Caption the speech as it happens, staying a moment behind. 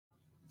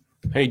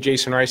Hey,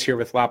 Jason Rice here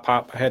with La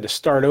Pop. I had to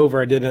start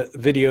over. I did a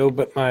video,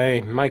 but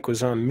my mic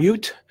was on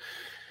mute.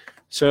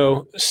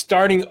 So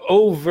starting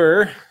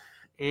over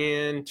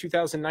in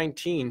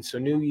 2019, so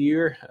new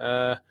year,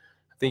 I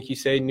think you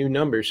say new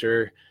numbers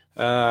or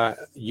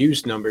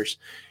used numbers.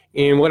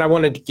 And what I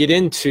wanted to get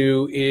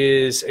into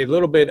is a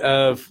little bit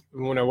of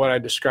what I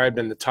described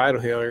in the title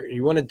here.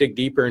 You want to dig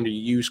deeper into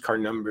used car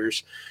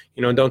numbers.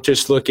 Don't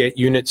just look at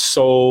units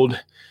sold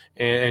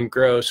and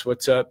gross.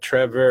 What's up,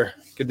 Trevor?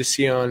 Good to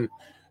see you on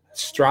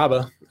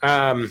Strava.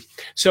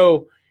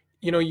 So,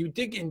 you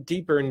dig in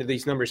deeper into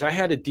these numbers. I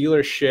had a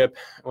dealership.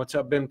 What's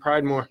up, Ben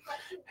Pridemore?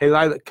 Hey,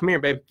 Lila, come here,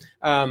 babe.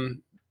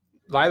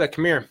 Lila,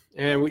 come here.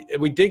 And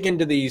we dig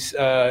into these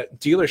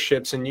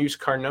dealerships and used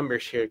car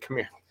numbers here. Come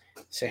here.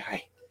 Say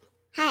hi.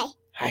 Hi.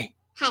 Hi.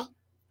 Hi.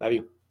 Love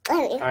you. Love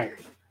you. All right.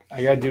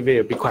 I got to do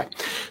video. Be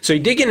quiet. So you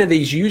dig into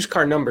these used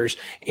car numbers,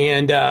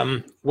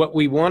 and what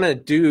we want to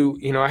do,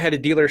 I had a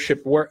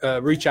dealership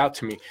reach out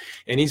to me,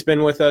 and he's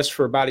been with us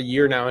for about a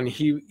year now, and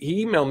he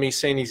emailed me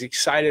saying he's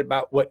excited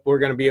about what we're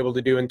going to be able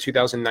to do in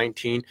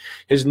 2019.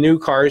 His new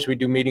cars, we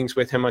do meetings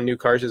with him on new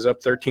cars, is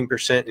up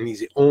 13%, and he's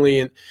the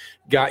only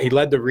guy, he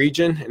led the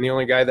region, and the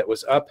only guy that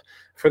was up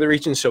for the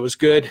region. So it was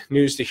good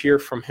news to hear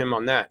from him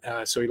on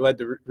that. So he led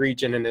the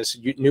region, and his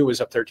new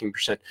was up 13%.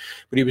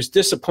 But he was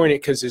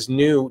disappointed because his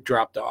new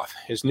dropped off.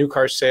 His new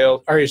car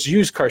sales, or his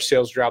used car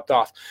sales, dropped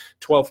off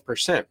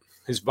 12%.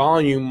 His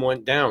volume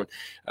went down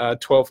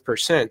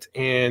 12%.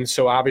 And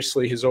so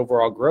obviously his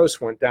overall gross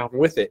went down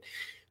with it.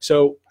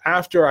 So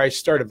after I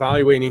start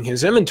evaluating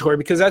his inventory,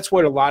 because that's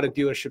what a lot of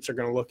dealerships are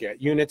going to look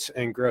at, units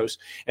and gross.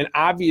 And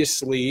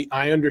obviously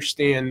I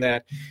understand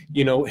that,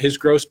 his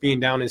gross being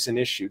down is an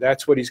issue.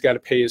 That's what he's got to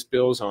pay his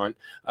bills on.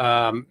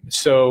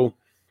 So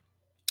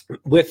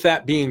with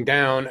that being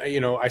down,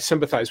 I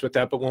sympathize with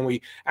that. But when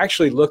we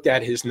actually looked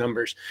at his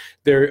numbers,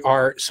 there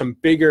are some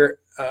bigger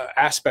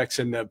aspects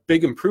and the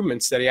big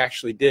improvements that he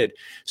actually did.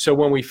 So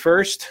when we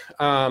first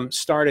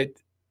started,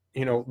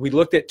 we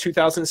looked at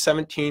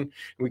 2017 and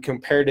we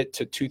compared it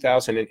to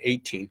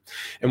 2018.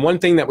 And one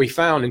thing that we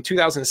found in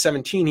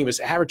 2017, he was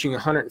averaging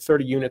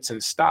 130 units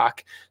in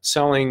stock,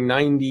 selling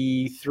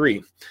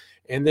 93.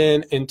 And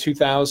then in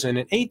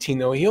 2018,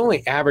 though, he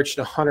only averaged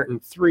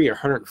 103 or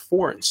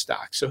 104 in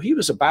stock. So he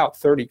was about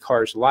 30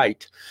 cars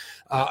light.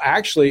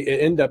 Actually, it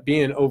ended up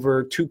being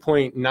over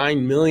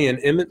 2.9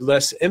 million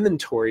less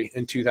inventory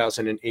in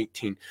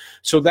 2018.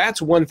 So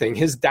that's one thing.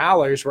 His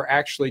dollars were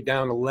actually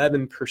down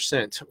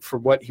 11% for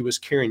what he was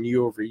carrying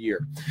year over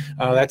year.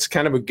 That's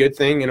kind of a good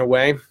thing in a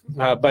way,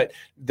 but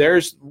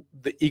there's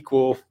the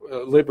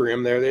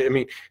equilibrium there. I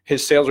mean,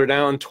 his sales are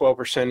down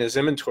 12%. His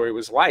inventory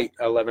was light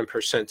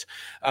 11%.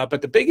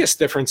 But the biggest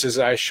difference is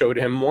I showed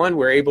him, one,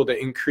 we're able to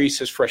increase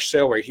his fresh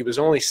sale rate. He was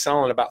only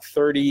selling about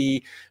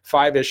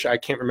 35-ish, I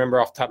can't remember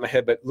off the top of my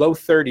head, but low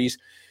 30s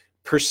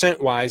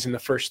percent-wise in the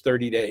first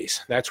 30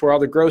 days. That's where all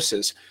the gross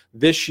is.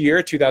 This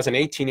year,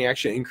 2018, he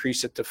actually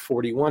increased it to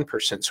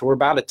 41%. So we're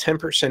about a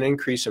 10%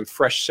 increase in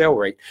fresh sale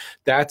rate.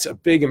 That's a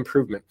big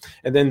improvement.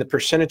 And then the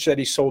percentage that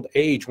he sold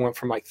age went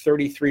from like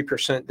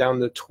 33% down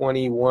to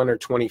 21 or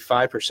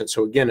 25%.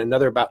 So again,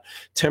 another about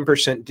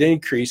 10%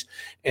 decrease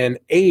in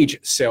age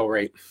sale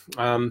rate.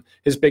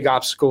 His big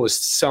obstacle is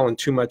selling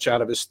too much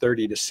out of his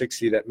 30 to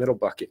 60, that middle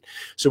bucket.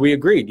 So we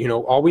agreed,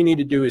 all we need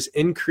to do is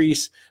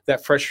increase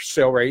that fresh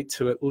sale rate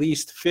to at least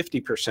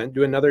 50%,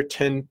 do another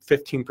 10,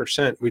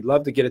 15%. We'd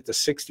love to get it to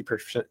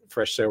 60%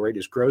 fresh sale rate.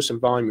 His gross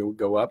and volume would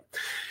go up.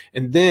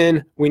 And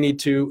then we need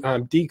to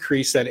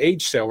decrease that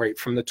age sale rate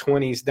from the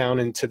 20s down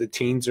into the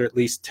teens, or at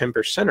least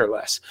 10% or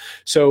less.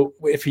 So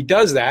if he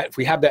does that, if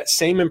we have that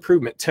same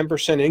improvement,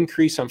 10%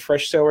 increase on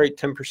fresh sale rate,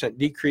 10%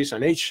 decrease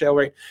on age sale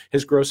rate,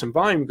 his gross and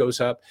volume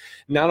goes up.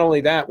 Not only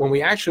that, when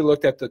we actually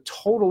looked at the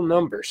total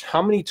numbers,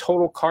 how many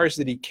total cars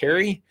did he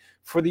carry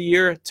for the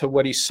year to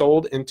what he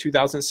sold in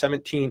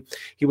 2017,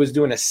 he was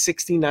doing a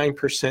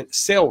 69%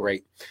 sale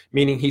rate,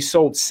 meaning he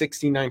sold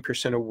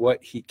 69% of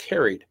what he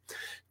carried.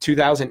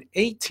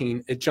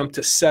 2018, it jumped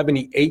to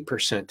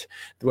 78%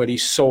 what he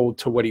sold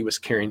to what he was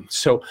carrying.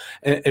 So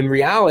in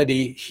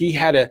reality, he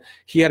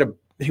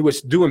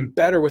was doing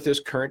better with his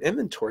current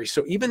inventory.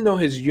 So even though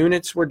his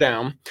units were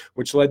down,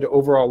 which led to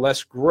overall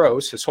less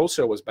gross, his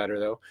wholesale was better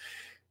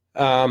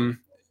though,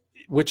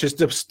 which is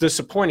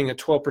disappointing, a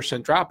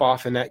 12% drop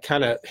off. And that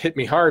kind of hit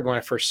me hard when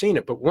I first seen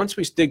it. But once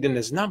we digged in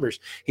his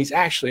numbers, he's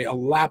actually a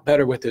lot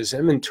better with his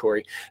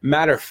inventory.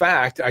 Matter of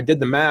fact, I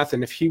did the math,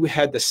 and if he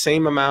had the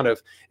same amount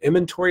of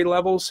inventory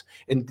levels,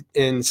 and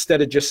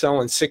instead of just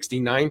selling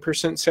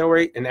 69% sale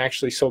rate and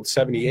actually sold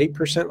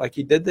 78% like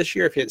he did this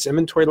year, if his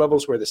inventory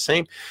levels were the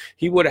same,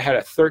 he would have had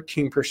a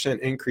 13%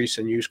 increase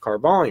in used car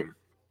volume,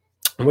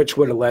 which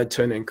would have led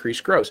to an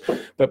increased gross.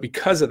 But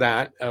because of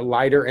that, a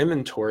lighter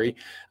inventory,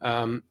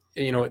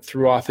 it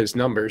threw off his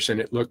numbers,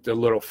 and it looked a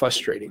little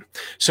frustrating.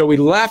 So we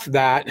left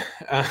that.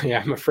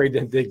 I'm afraid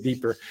to dig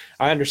deeper.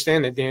 I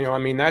understand that, Daniel. I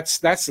mean, that's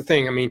the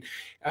thing. I mean,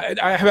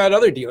 I have had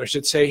other dealers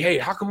that say, hey,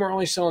 how come we're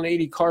only selling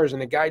 80 cars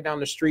and the guy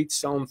down the street's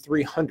selling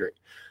 300?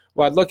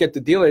 Well, I'd look at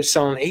the dealer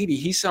selling 80.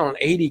 He's selling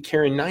 80,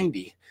 carrying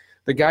 90.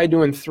 The guy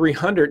doing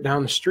 300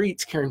 down the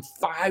street's carrying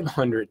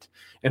 500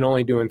 and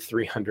only doing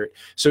 300.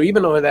 So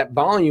even though that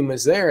volume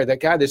is there, that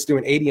guy that's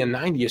doing 80 and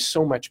 90 is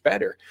so much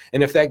better.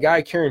 And if that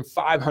guy carrying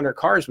 500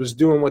 cars was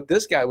doing what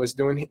this guy was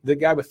doing, the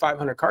guy with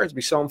 500 cars would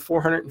be selling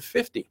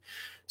 450.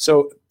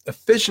 So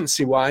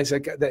efficiency-wise,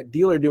 that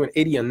dealer doing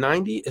 80 and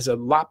 90 is a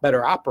lot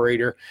better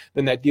operator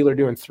than that dealer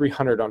doing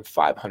 300 on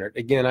 500.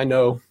 Again, I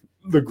know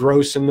the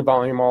gross and the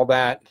volume, all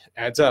that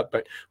adds up.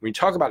 But when you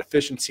talk about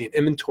efficiency and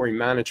inventory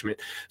management,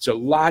 it's a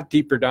lot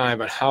deeper dive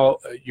on how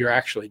you're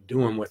actually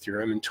doing with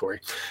your inventory.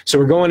 So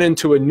we're going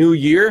into a new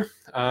year.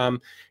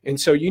 And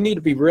so you need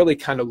to be really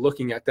kind of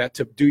looking at that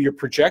to do your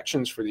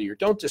projections for the year.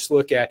 Don't just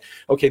look at,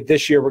 okay,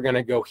 this year we're going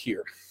to go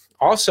here.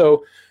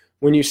 Also,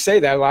 when you say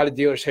that, a lot of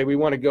dealers say, we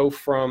want to go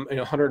from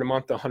 100 a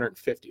month to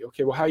 150.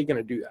 Okay, well, how are you going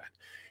to do that?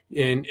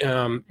 And,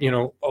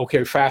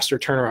 okay, faster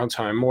turnaround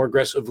time, more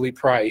aggressively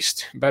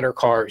priced, better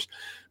cars.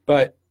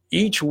 But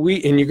each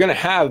week, and you're going to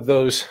have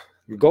those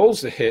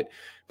goals to hit,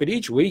 but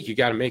each week you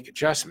got to make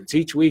adjustments.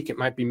 Each week it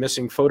might be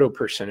missing photo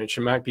percentage.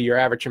 It might be your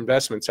average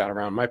investments out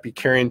around. It might be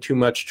carrying too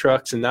much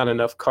trucks and not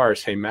enough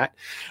cars. Hey, Matt,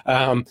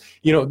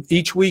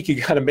 each week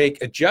you got to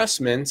make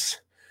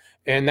adjustments.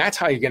 And that's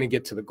how you're going to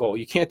get to the goal.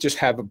 You can't just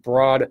have a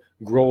broad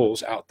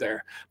goals out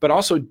there, but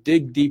also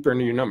dig deeper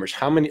into your numbers.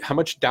 How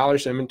much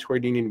dollars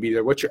inventory do you need to be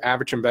there? What's your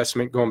average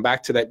investment? Going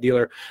back to that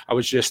dealer I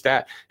was just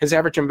at, his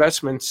average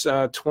investment's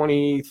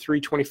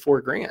 23,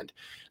 24 grand.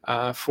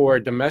 For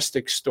a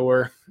domestic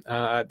store,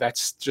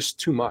 that's just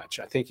too much.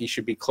 I think he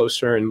should be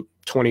closer in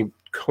 20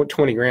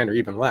 grand or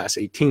even less,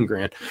 18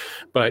 grand.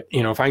 But,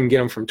 if I can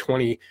get him from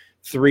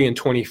 23 and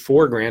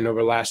 24 grand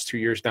over the last 2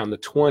 years down to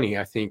 20,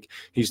 I think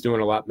he's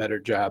doing a lot better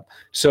job.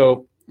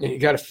 So you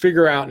got to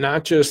figure out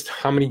not just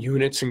how many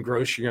units and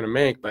gross you're going to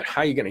make, but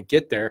how you're going to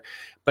get there.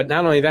 But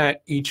not only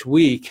that, each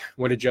week,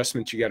 what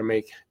adjustments you got to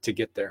make to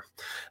get there.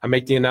 I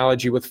make the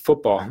analogy with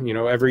football.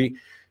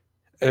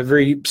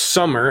 Every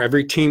summer,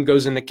 every team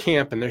goes into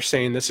camp and they're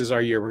saying, this is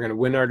our year. We're going to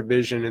win our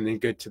division and then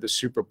get to the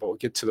Super Bowl,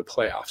 get to the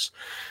playoffs.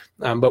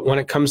 But when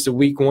it comes to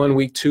week 1,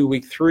 week 2,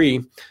 week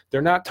 3,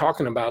 they're not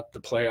talking about the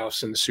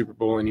playoffs and the Super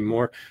Bowl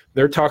anymore.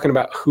 They're talking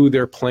about who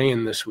they're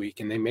playing this week,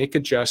 and they make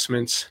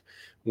adjustments,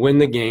 win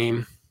the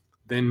game,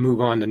 then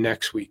move on to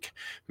next week.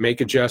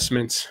 Make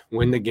adjustments,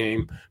 win the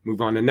game,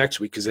 move on to next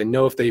week, because they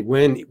know if they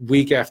win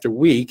week after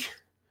week,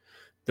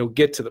 they'll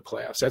get to the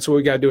playoffs. That's what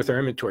we got to do with our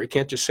inventory. You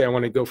can't just say, I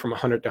want to go from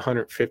 100 to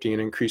 150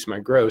 and increase my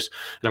gross,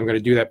 and I'm going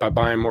to do that by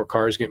buying more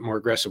cars, getting more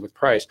aggressive with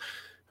price.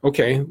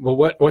 Okay, well,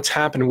 what's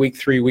happened week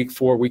 3, week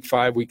 4, week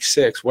 5, week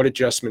 6? What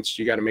adjustments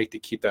do you got to make to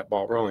keep that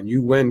ball rolling?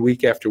 You win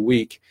week after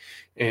week,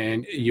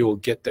 and you'll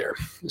get there.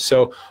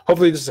 So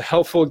hopefully this is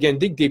helpful. Again,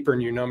 dig deeper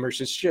in your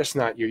numbers. It's just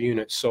not your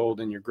units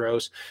sold and your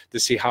gross to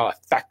see how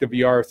effective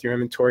you are with your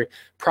inventory.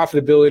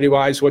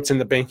 Profitability-wise, what's in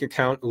the bank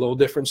account, a little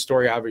different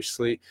story,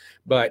 obviously.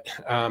 But,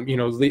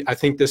 I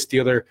think this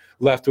dealer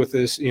left with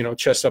his,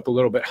 chest up a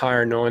little bit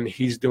higher, knowing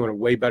he's doing a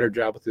way better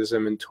job with his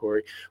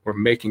inventory. We're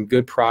making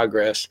good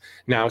progress.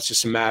 Now it's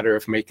just a matter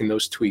of making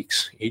those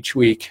tweaks each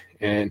week,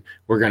 and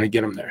we're going to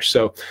get them there.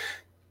 So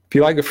if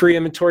you like a free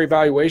inventory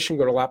evaluation,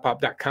 go to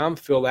lotpop.com,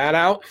 fill that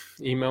out.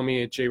 Email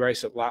me at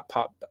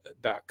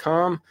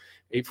jrice@lotpop.com,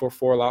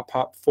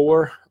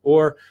 844-LOTPOP4,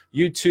 or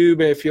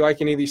YouTube. If you like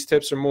any of these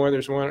tips or more,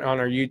 there's one on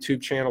our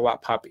YouTube channel,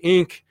 LotPop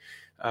Inc.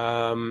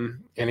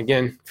 And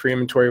again, free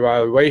inventory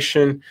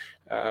evaluation.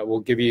 We'll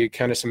give you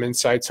kind of some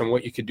insights on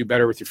what you could do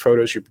better with your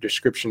photos, your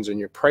descriptions,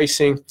 and your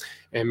pricing,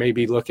 and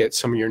maybe look at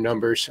some of your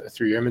numbers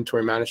through your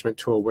inventory management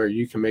tool where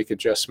you can make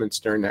adjustments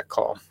during that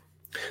call.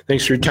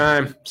 Thanks for your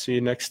time. See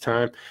you next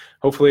time.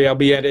 Hopefully I'll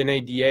be at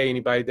NADA.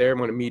 Anybody there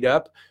want to meet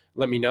up,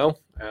 let me know.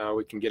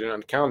 We can get it on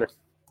the calendar.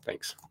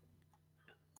 Thanks.